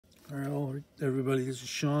Hello, everybody. This is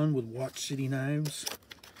Sean with Watch City Knives.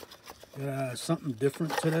 Something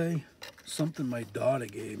different today. Something my daughter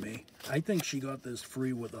gave me. I think she got this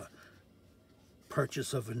free with a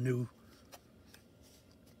purchase of a new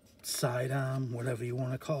sidearm, whatever you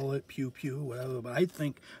want to call it, pew-pew, whatever. But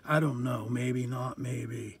I don't know, maybe not,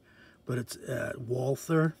 maybe. But it's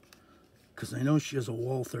Walther, because I know she has a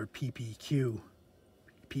Walther PPQ.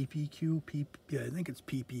 PPQ? Yeah, I think it's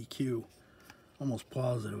PPQ. Almost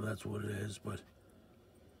positive that's what it is, but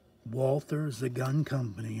Walther is the gun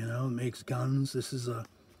company, you know, it makes guns. This is a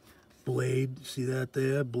blade, see that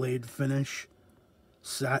there? Blade finish,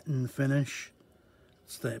 satin finish.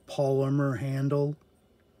 It's that polymer handle,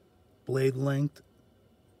 blade length,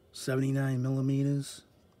 79 millimeters.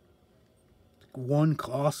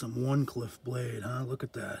 Awesome one-cliff blade, huh? Look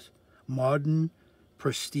at that. Modern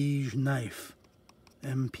prestige knife,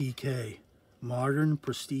 MPK. Modern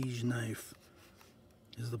prestige knife.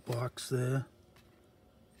 There's the box there.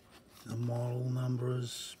 The model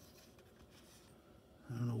numbers.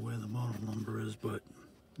 I don't know where the model number is, but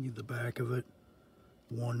need the back of it.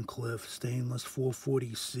 One cliff, stainless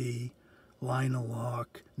 440C, liner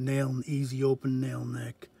lock, nail, easy open nail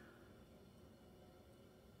neck.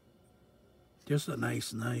 Just a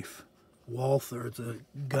nice knife. Walther, it's a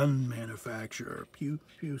gun manufacturer.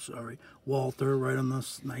 Sorry. Walther, right on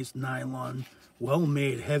this nice nylon. Well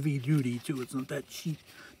made, heavy duty too. It's not that cheap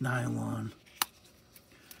nylon.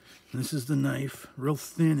 This is the knife, real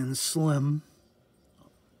thin and slim.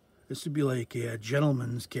 This would be like a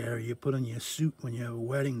gentleman's carry you put on your suit when you have a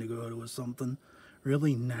wedding to go to or something.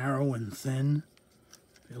 Really narrow and thin.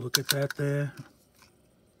 You look at that there.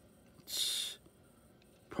 It's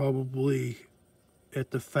probably at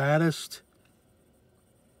the fattest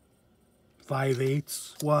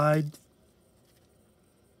 5/8 wide.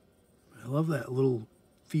 I love that little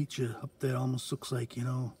feature up there. Almost looks like, you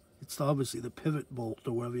know, it's obviously the pivot bolt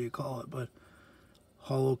or whatever you call it, but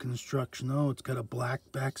hollow construction. Oh, it's got a black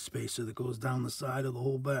backspacer that goes down the side of the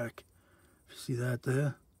whole back. See that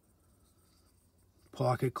there?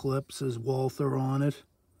 Pocket clip says Walther on it.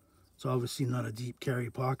 It's obviously not a deep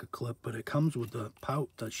carry pocket clip, but it comes with the pouch,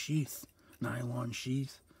 the sheath, nylon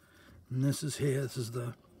sheath. And this is here. This is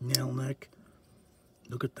the nail neck.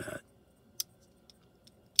 Look at that.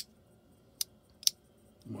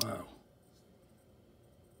 Wow.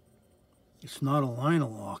 It's not a liner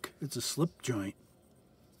lock. It's a slip joint.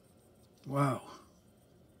 Wow.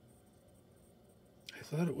 I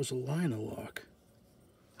thought it was a liner lock.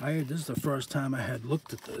 This is the first time I had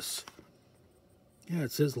looked at this. Yeah,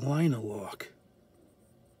 it says liner lock.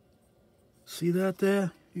 See that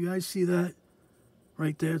there? You guys see that?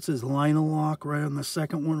 Right there, it says liner lock right on the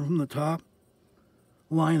second one from the top.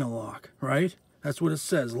 Liner lock, right? That's what it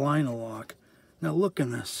says, liner lock. Now look in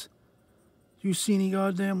this. You see any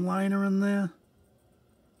goddamn liner in there?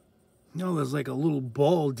 No, there's like a little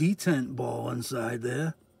ball, detent ball inside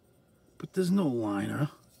there. But there's no liner.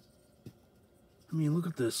 I mean, look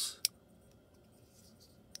at this.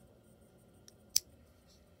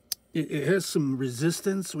 It has some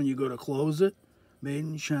resistance when you go to close it. Made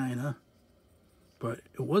in China. But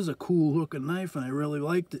it was a cool looking knife and I really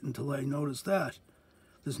liked it until I noticed that.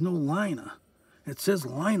 There's no liner. It says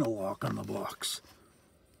liner lock on the box.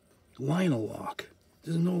 Liner lock.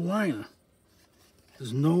 There's no liner.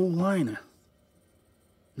 There's no liner.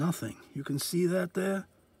 Nothing. You can see that there?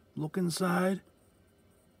 Look inside.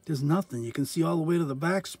 There's nothing. You can see all the way to the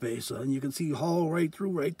back spacer and you can see hollow right through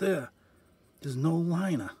right there. There's no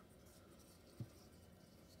liner.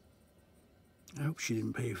 I hope she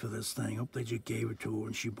didn't pay for this thing. I hope they just gave it to her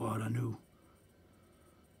when she bought a new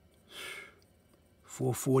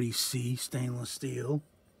 440C stainless steel.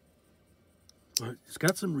 But it's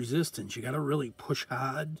got some resistance. You got to really push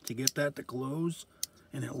hard to get that to close.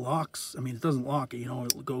 And it locks. I mean, it doesn't lock it, you know,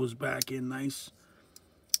 it goes back in nice.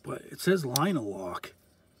 But it says liner lock.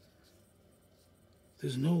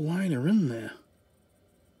 There's no liner in there.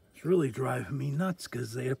 It's really driving me nuts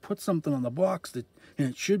because they have put something on the box that, and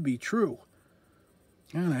it should be true.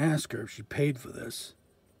 I'm going to ask her if she paid for this.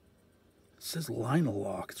 It says liner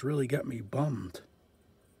lock. It's really got me bummed.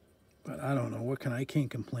 But I don't know. I can't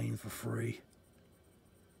complain for free.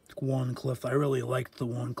 One cliff. I really liked the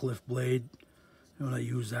one cliff blade. You know what I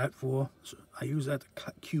use that for? So I use that to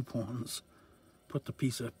cut coupons. Put the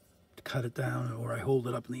piece of, to cut it down, or I hold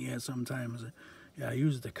it up in the air sometimes. Yeah, I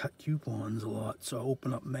use it to cut coupons a lot. So I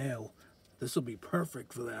open up mail. This will be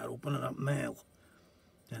perfect for that. Opening up mail.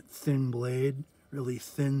 That thin blade. Really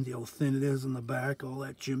thin. You know how thin it is in the back. All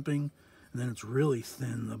that jimping. And then it's really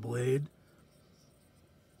thin, the blade.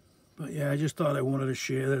 But yeah, I just thought I wanted to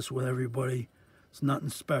share this with everybody. It's nothing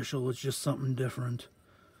special. It's just something different.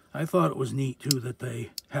 I thought it was neat too that they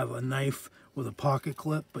have a knife with a pocket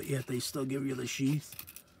clip, but yet they still give you the sheath.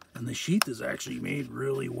 And the sheath is actually made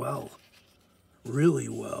really well. Really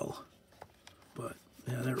well. But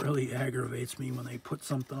yeah, that really aggravates me when they put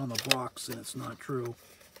something on the box and it's not true.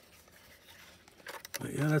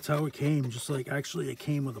 But yeah, that's how it came. Just like, actually it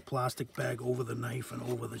came with a plastic bag over the knife and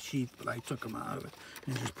over the sheath, but I took them out of it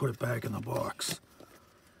and just put it back in the box.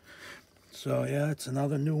 So yeah, it's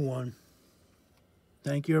another new one.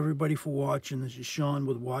 Thank you everybody for watching. This is Sean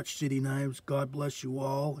with Watch City Knives. God bless you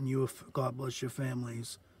all, and God bless your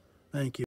families. Thank you.